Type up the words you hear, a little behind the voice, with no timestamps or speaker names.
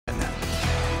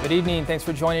Good evening. Thanks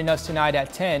for joining us tonight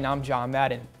at 10. I'm John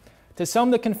Madden. To some,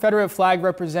 the Confederate flag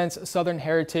represents Southern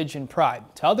heritage and pride.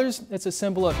 To others, it's a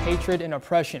symbol of hatred and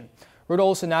oppression.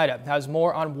 Rudolph Sinaida has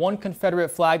more on one Confederate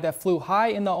flag that flew high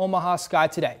in the Omaha sky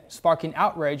today, sparking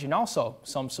outrage and also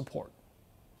some support.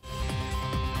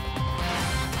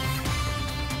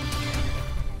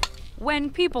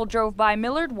 When people drove by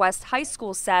Millard West High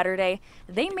School Saturday,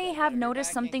 they may have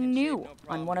noticed something new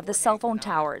on one of the cell phone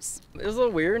towers. It was a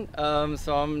little weird,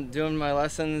 so I'm doing my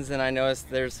lessons and I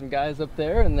noticed there's some guys up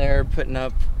there and they're putting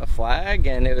up a flag,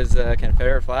 and it was a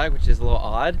Confederate flag, which is a little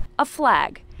odd. A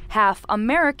flag, half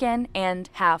American and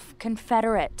half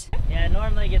Confederate. Yeah, it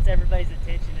normally gets everybody's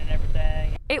attention and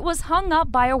everything. It was hung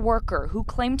up by a worker who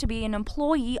claimed to be an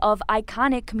employee of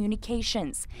Iconic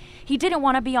Communications. He didn't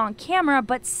want to be on camera,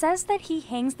 but says that he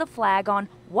hangs the flag on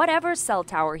whatever cell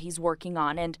tower he's working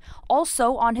on and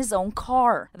also on his own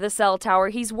car. The cell tower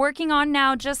he's working on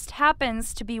now just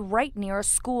happens to be right near a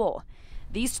school.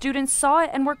 These students saw it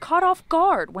and were caught off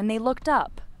guard when they looked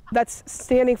up. That's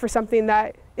standing for something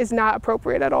that is not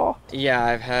appropriate at all. Yeah,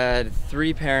 I've had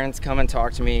 3 parents come and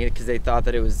talk to me because they thought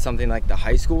that it was something like the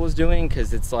high school was doing,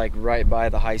 because it's like right by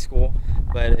the high school,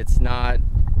 but it's not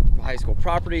high school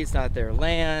property, it's not their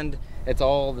land, it's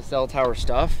all the cell tower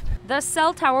stuff. The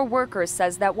cell tower worker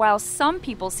says that while some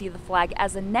people see the flag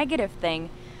as a negative thing,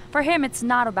 for him it's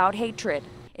not about hatred,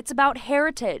 it's about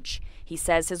heritage. He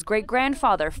says his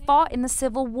great-grandfather fought in the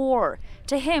Civil War.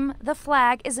 To him, the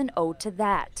flag is an ode to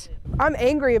that. I'm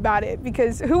angry about it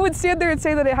because who would stand there and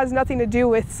say that it has nothing to do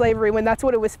with slavery when that's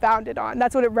what it was founded on?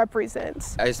 That's what it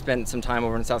represents. I spent some time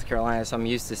over in South Carolina, so I'm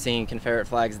used to seeing Confederate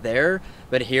flags there,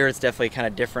 but here it's definitely kind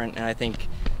of different, and I think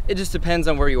it just depends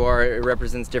on where you are. It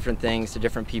represents different things to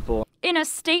different people. In a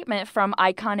statement from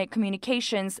Iconic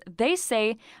Communications, they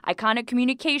say Iconic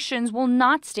Communications will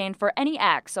not stand for any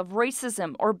acts of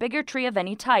racism or bigotry of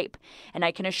any type, and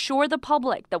I can assure the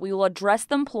public that we will address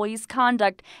the employees'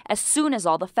 conduct as soon as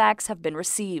all the facts have been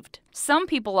received. Some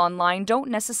people online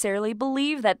don't necessarily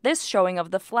believe that this showing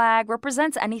of the flag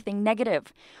represents anything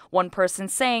negative. One person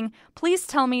saying, "Please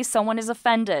tell me someone is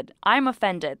offended. I'm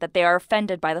offended that they are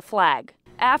offended by the flag."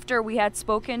 After we had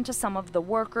spoken to some of the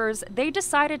workers, they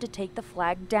decided to take the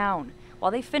flag down while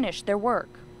they finished their work.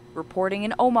 Reporting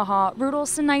in Omaha, Rudolph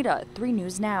Sinaida, 3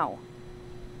 News Now.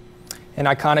 And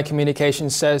Iconic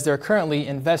Communications says they're currently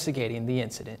investigating the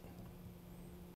incident.